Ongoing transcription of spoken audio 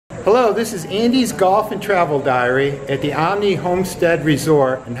Hello, this is Andy's Golf and Travel Diary at the Omni Homestead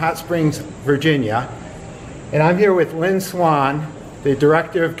Resort in Hot Springs, Virginia. And I'm here with Lynn Swann, the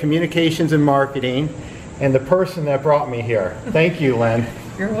Director of Communications and Marketing, and the person that brought me here. Thank you, Lynn.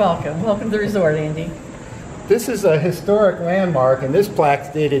 You're welcome. Welcome to the resort, Andy. This is a historic landmark, and this plaque's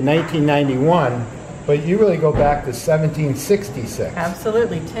dated 1991, but you really go back to 1766.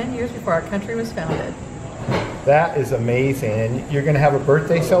 Absolutely. 10 years before our country was founded. That is amazing. And you're going to have a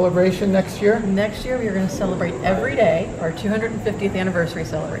birthday celebration next year? Next year, we are going to celebrate every day our 250th anniversary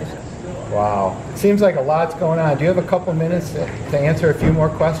celebration. Wow. It seems like a lot's going on. Do you have a couple minutes to answer a few more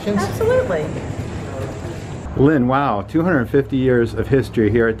questions? Absolutely. Lynn, wow, 250 years of history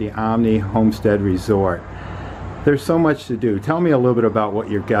here at the Omni Homestead Resort. There's so much to do. Tell me a little bit about what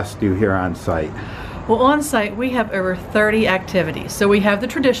your guests do here on site. Well, on site, we have over 30 activities. So we have the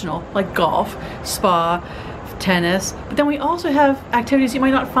traditional, like golf, spa, tennis, but then we also have activities you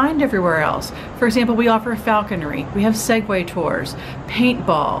might not find everywhere else. For example, we offer falconry, we have Segway tours,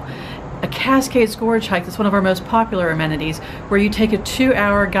 paintball, a Cascade Gorge hike that's one of our most popular amenities, where you take a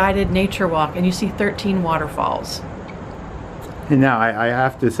 2-hour guided nature walk and you see 13 waterfalls. And now I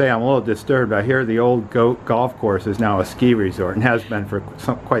have to say I'm a little disturbed. I hear the old Goat Golf Course is now a ski resort and has been for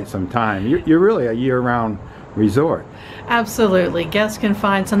quite some time. You're really a year-round resort. Absolutely. Guests can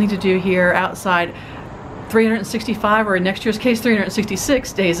find something to do here outside 365, or in next year's case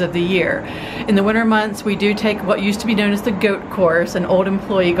 366 days of the year. In the winter months, we do take what used to be known as the Goat Course, an old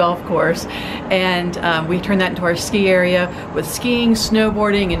employee golf course, and we turn that into our ski area with skiing,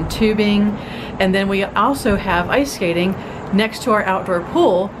 snowboarding, and tubing. And then we also have ice skating next to our outdoor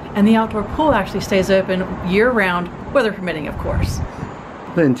pool, and the outdoor pool actually stays open year-round, weather permitting, of course.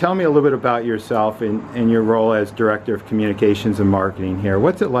 Lynn, tell me a little bit about yourself and your role as Director of Communications and Marketing here.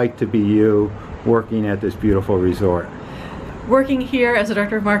 What's it like to be you working at this beautiful resort? Working here as a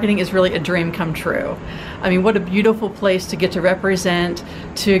Director of Marketing is really a dream come true. I mean, what a beautiful place to get to represent,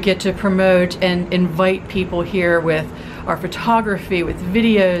 to get to promote and invite people here with our photography, with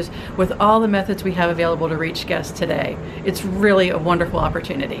videos, with all the methods we have available to reach guests today. It's really a wonderful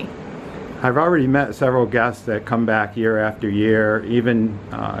opportunity. I've already met several guests that come back year after year, even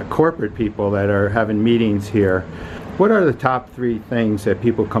corporate people that are having meetings here. What are the top 3 things that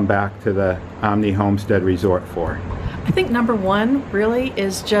people come back to the Omni Homestead Resort for? I think number one really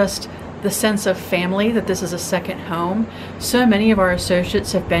is just the sense of family, that this is a second home. So many of our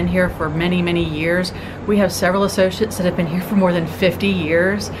associates have been here for many, many years. We have several associates that have been here for more than 50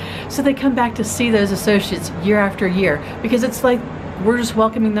 years. So they come back to see those associates year after year because it's like we're just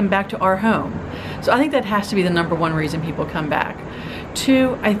welcoming them back to our home. So I think that has to be the number one reason people come back.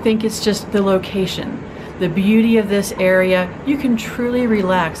 2, I think it's just the location. The beauty of this area, you can truly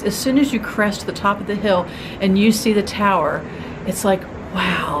relax. As soon as you crest the top of the hill and you see the tower, it's like,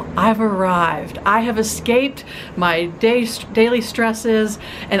 wow, I've arrived. I have escaped my daily stresses,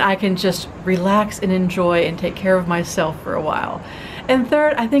 and I can just relax and enjoy and take care of myself for a while. And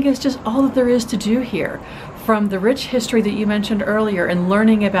 3rd, I think it's just all that there is to do here. From the rich history that you mentioned earlier and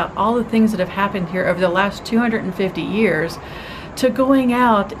learning about all the things that have happened here over the last 250 years, to going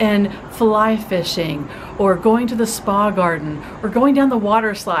out and fly fishing, or going to the spa garden, or going down the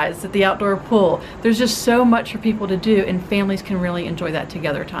water slides at the outdoor pool. There's just so much for people to do, and families can really enjoy that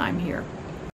together time here.